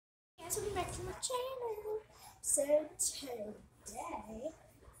guys, welcome back to my channel. So today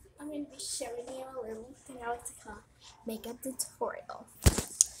I'm going to be showing you a little thing I like to call makeup tutorial.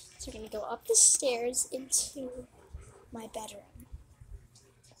 So we're going to go up the stairs into my bedroom.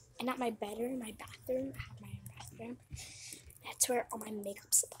 And not my bedroom, my bathroom. I have my own bathroom. That's where all my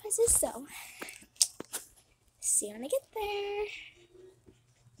makeup supplies is. So see you when I get there.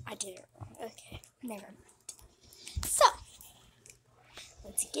 I did it wrong. Okay, never mind. So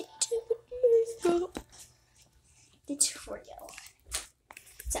let's get to the makeup tutorial.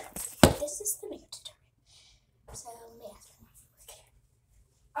 So this is the makeup tutorial. So okay.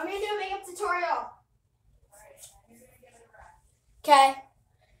 I'm gonna do a makeup tutorial. Okay.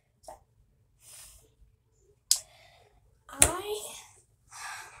 So I'm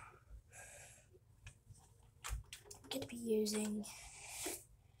gonna be using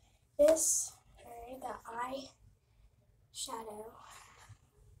this for the eye shadow,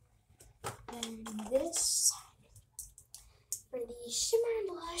 and this for the shimmer and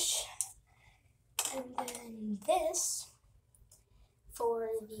blush, and then this for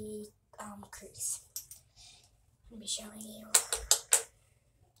the crease. I'm gonna be showing you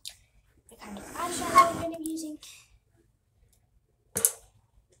the kind of eyeshadow I'm gonna be using.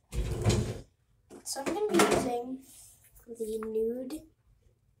 So I'm gonna be using the nude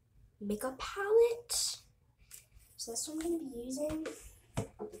makeup palette. So that's what I'm gonna be using.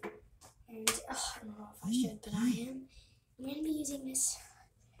 And I don't know if I should, but I am. I'm gonna be using this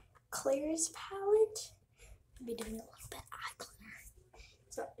Claire's palette. I'll be doing a little bit of eye glitter.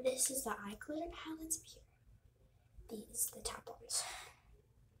 So this is the eye glitter palettes here. These, the top ones.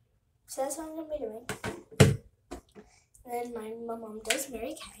 So that's what I'm gonna be doing. And then my mom does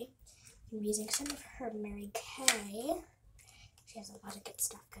Mary Kay. I'm using some of her Mary Kay. She has a lot of good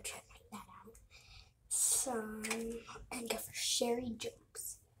stuff. Go check that out. And go for Sherry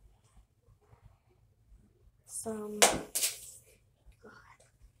Jokes.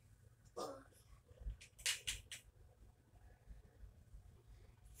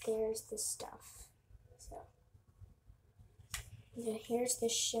 There's the stuff. So here's the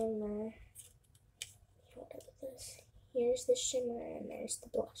shimmer. Here's the shimmer and there's the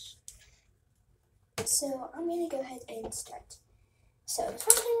blush. So I'm gonna go ahead and start. So the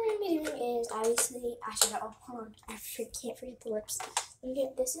first thing we're gonna be doing is obviously eyeshadow. Oh, hold on, I can't forget the lips.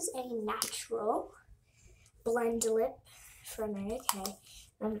 This is a natural blend lip from Mary Kay.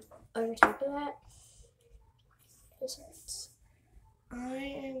 Over top of that, this hurts. I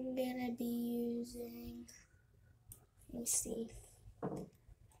am gonna be using, let me see, a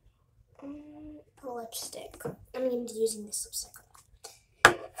lipstick. I'm gonna be using this lipstick.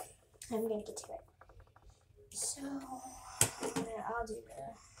 I'm gonna get to it. So I'll do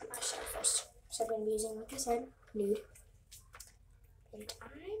the eyeshadow first. So I'm gonna be using, like I said, nude. And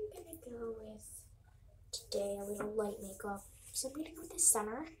I'm gonna go with today a little light makeup. So I'm gonna go with the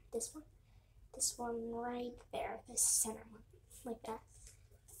center, this one right there, this center one, like that.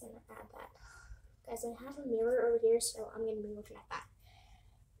 I'm gonna add that. Guys, I have a mirror over here, so I'm gonna be looking at that.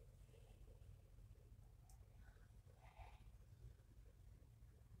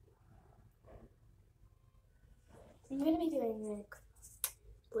 I'm gonna be doing like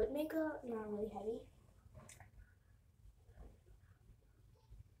lip makeup, not really heavy.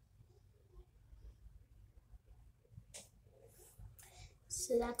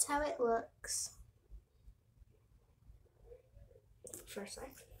 So that's how it looks. First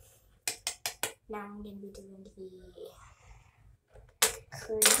side. Now I'm gonna be doing the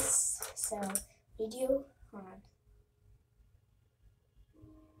crease. So hold on.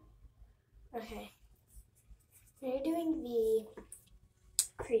 Okay. When you're doing the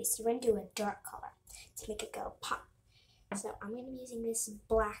crease, you're going to do a dark color to make it go pop. So I'm going to be using this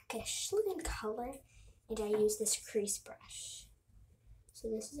blackish looking color, and I use this crease brush. So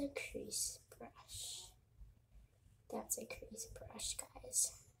this is a crease brush. That's a crease brush,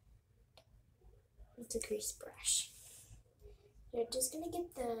 guys. It's a crease brush. You're just going to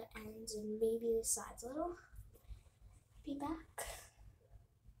get the ends and maybe the sides a little. Be back.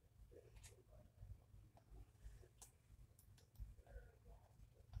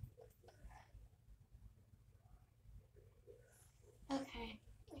 Okay,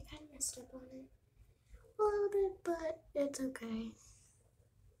 I kind of messed up on it a little bit, but it's okay.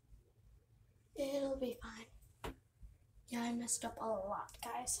 It'll be fine. Yeah, I messed up a lot,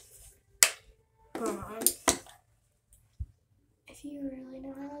 guys. Hold on. If you really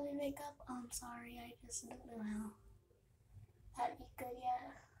know how to do makeup, I'm sorry, I just don't know how. That'd be good,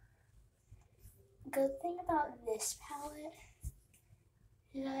 yeah. Good thing about this palette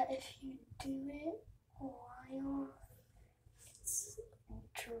is that if you do it while it's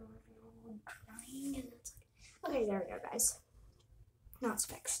Okay, there we go, guys. Now it's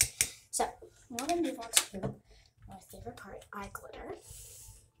fixed. So, now we're going to move on to my favorite part, eye glitter.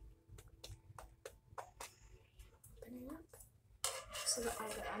 Open it up. So the eye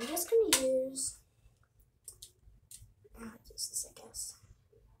glitter, I'm just going to use this, I guess.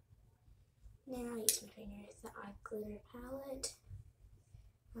 Now I use my finger, the eye glitter palette.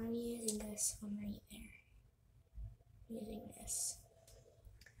 I'm using this one right there. Using this.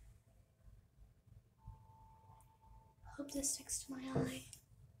 Hope this sticks to my eye.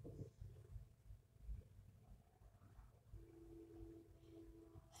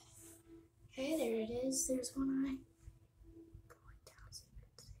 Okay, there it is. There's one eye.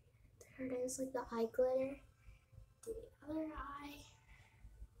 There it is, like the eye glitter. Do the other eye.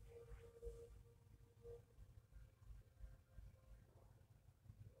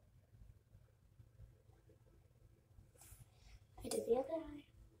 I did the other eye.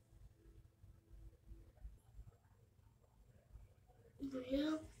 There we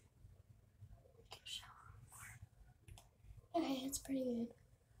go. Okay, it's pretty good.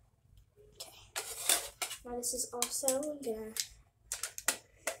 Okay. Now this is also, I'm gonna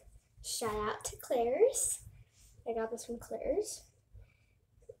shout out to Claire's. I got this from Claire's.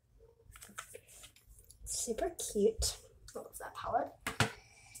 It's super cute. I love that palette.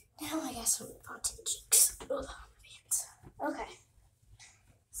 Now I guess we'll move on to the cheeks. Ugh, my hands. Okay.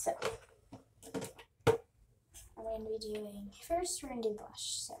 So I'm going to be doing, first we're going to do blush.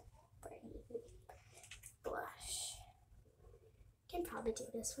 So we're going to do blush. I can probably do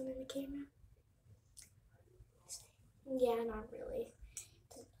this one in the camera. Yeah, not really.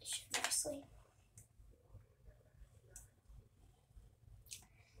 Doesn't really show nicely.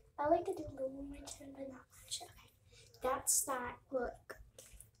 I like to do a little on my chin, but not much. Okay, that's that look.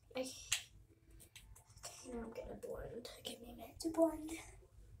 Okay, now I'm gonna blend. Give me a minute to blend.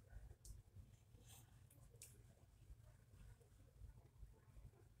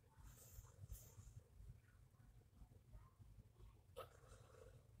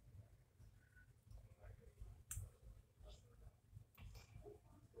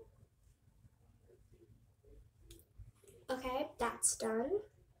 Okay, that's done.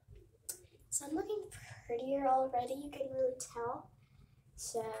 So I'm looking prettier already, you can really tell.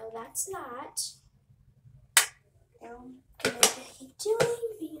 So that's that. Now I'm gonna be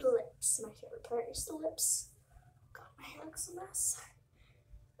doing the lips. My favorite part is the lips. God, my hair looks a mess.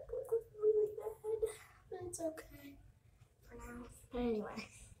 It looks really bad, but it's okay for now. But anyway,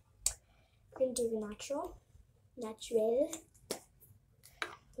 I'm gonna do the natural lip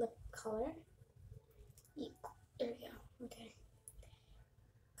color. There we go. Okay.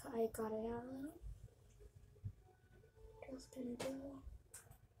 I got it out a little. Just gonna do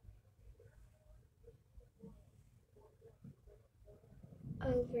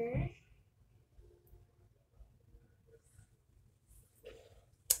over.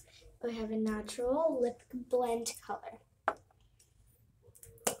 I have a natural lip blend color.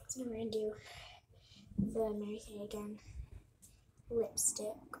 So we're gonna do the Mary Kay again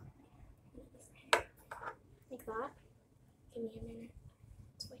lipstick. Like that. Give me a minute.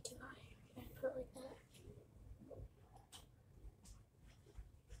 It's way too high. I'm gonna put it like that.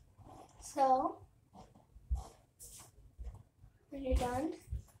 So, when you're done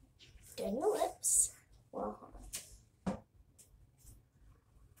doing the lips, well, hold on.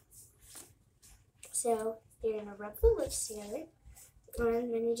 So, you're gonna rub the lips together.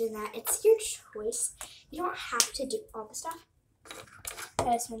 And when you do that, it's your choice. You don't have to do all the stuff.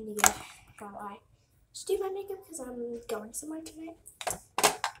 I just wanted to go I just do my makeup because I'm going somewhere tonight.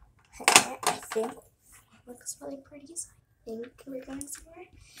 I think it looks really pretty, so I think we're going somewhere.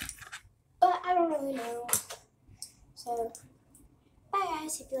 But I don't really know. So, bye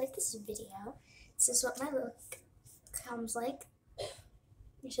guys. If you like this video, this is what my look comes like.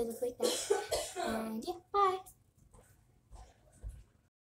 You should look like that. And yeah.